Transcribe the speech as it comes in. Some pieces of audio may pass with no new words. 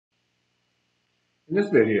In this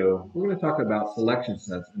video, we're going to talk about selection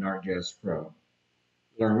sets in ArcGIS Pro.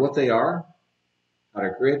 Learn what they are, how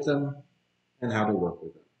to create them, and how to work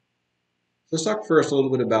with them. So let's talk first a little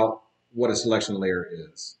bit about what a selection layer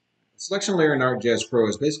is. A selection layer in ArcGIS Pro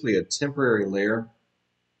is basically a temporary layer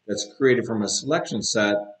that's created from a selection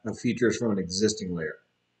set of features from an existing layer.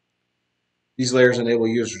 These layers enable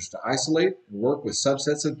users to isolate and work with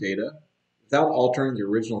subsets of data without altering the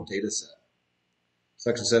original data set.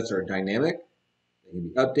 Selection sets are dynamic. They can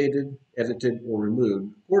be updated, edited, or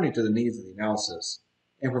removed according to the needs of the analysis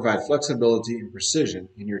and provide flexibility and precision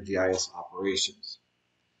in your GIS operations.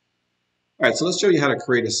 All right, so let's show you how to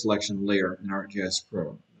create a selection layer in ArcGIS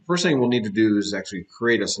Pro. The first thing we'll need to do is actually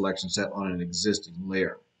create a selection set on an existing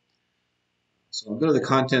layer. So I'll go to the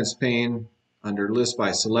Contents pane under List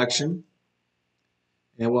by Selection.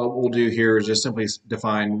 And what we'll do here is just simply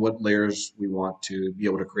define what layers we want to be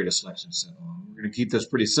able to create a selection set on. We're going to keep this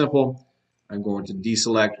pretty simple. I'm going to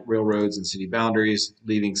deselect railroads and city boundaries,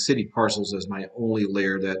 leaving city parcels as my only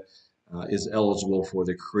layer that is eligible for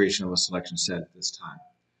the creation of a selection set at this time.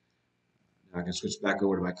 Now I can switch back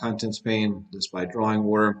over to my Contents pane, List by Drawing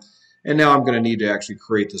Order, and now I'm going to need to actually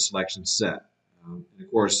create the selection set. And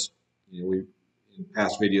of course, in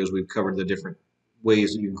past videos we've covered the different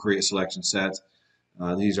ways that you can create selection sets.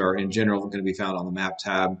 These are in general going to be found on the Map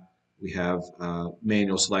tab. We have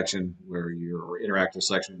manual selection or interactive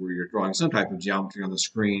selection where you're drawing some type of geometry on the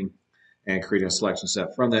screen and creating a selection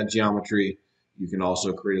set from that geometry. You can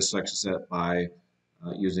also create a selection set by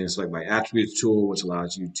using the Select by Attributes tool, which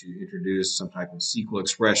allows you to introduce some type of SQL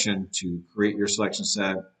expression to create your selection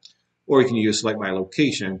set. Or you can use Select by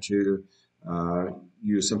Location to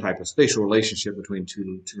use some type of spatial relationship between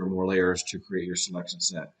two or more layers to create your selection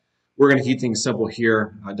set. We're going to keep things simple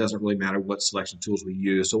here. It doesn't really matter what selection tools we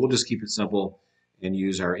use, so we'll just keep it simple and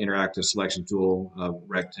use our interactive selection tool of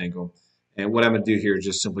rectangle. And what I'm going to do here is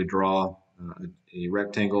just simply draw a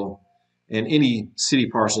rectangle, and any city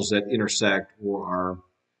parcels that intersect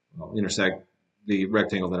intersect the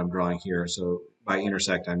rectangle that I'm drawing here. So by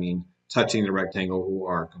intersect, I mean touching the rectangle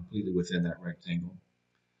or are completely within that rectangle.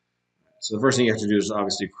 So the first thing you have to do is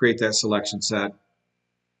obviously create that selection set.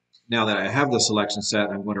 Now that I have the selection set,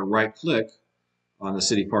 I'm going to right-click on the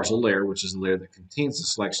city parcel layer, which is the layer that contains the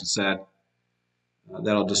selection set.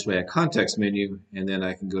 That'll display a context menu, and then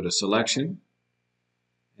I can go to Selection.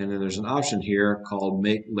 And then there's an option here called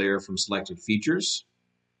Make Layer from Selected Features.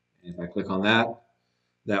 And if I click on that,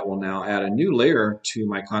 that will now add a new layer to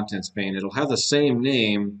my Contents pane. It'll have the same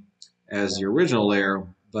name as the original layer,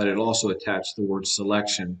 but it'll also attach the word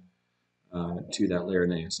Selection to that layer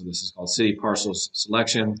name. So this is called City Parcels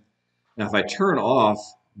Selection. Now, if I turn off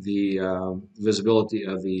the visibility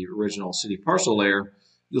of the original city parcel layer,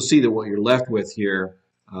 you'll see that what you're left with here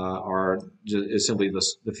is simply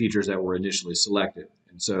the features that were initially selected.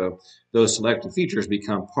 And so those selected features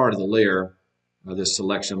become part of the layer, this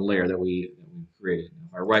selection layer that we created.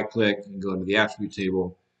 If I right-click and go into the attribute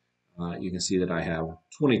table, you can see that I have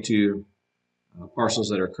 22 parcels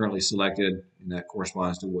that are currently selected, and that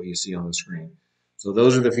corresponds to what you see on the screen. So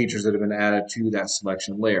those are the features that have been added to that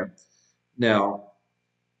selection layer. Now,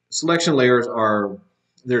 selection layers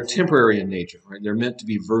they're temporary in nature, right? They're meant to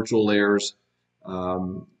be virtual layers.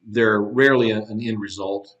 They're rarely an end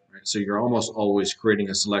result, right? So you're almost always creating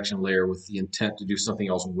a selection layer with the intent to do something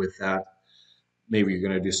else with that. Maybe you're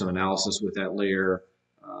going to do some analysis with that layer,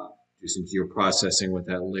 do some geoprocessing with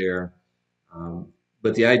that layer.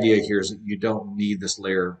 But the idea here is that you don't need this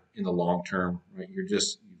layer in the long term, right? You've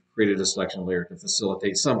created a selection layer to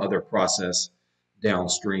facilitate some other process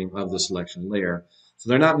downstream of the selection layer. So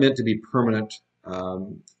they're not meant to be permanent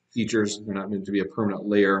features. They're not meant to be a permanent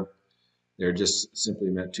layer. They're just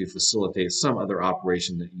simply meant to facilitate some other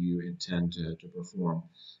operation that you intend to perform.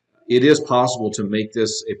 It is possible to make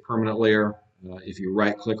this a permanent layer. If you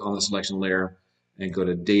right-click on the selection layer and go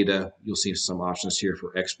to Data, you'll see some options here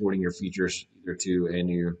for exporting your features either to a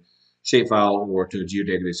new shapefile or to a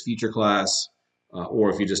geodatabase feature class.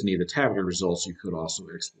 Or if you just need the tabular results, you could also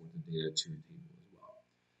export the data to a table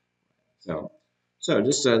as well. So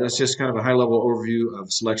that's just kind of a high-level overview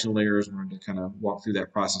of selection layers. We're going to kind of walk through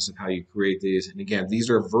that process of how you create these. And again, these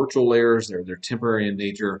are virtual layers. They're temporary in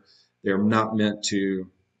nature. They're not meant to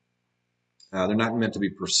be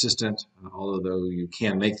persistent, although you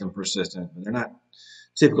can make them persistent. But they're not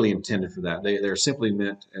typically intended for that. They're simply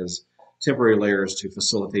meant as temporary layers to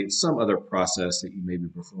facilitate some other process that you may be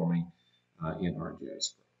performing in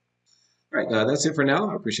ArcGIS. All right, that's it for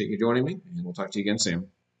now. I appreciate you joining me, and we'll talk to you again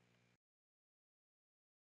soon.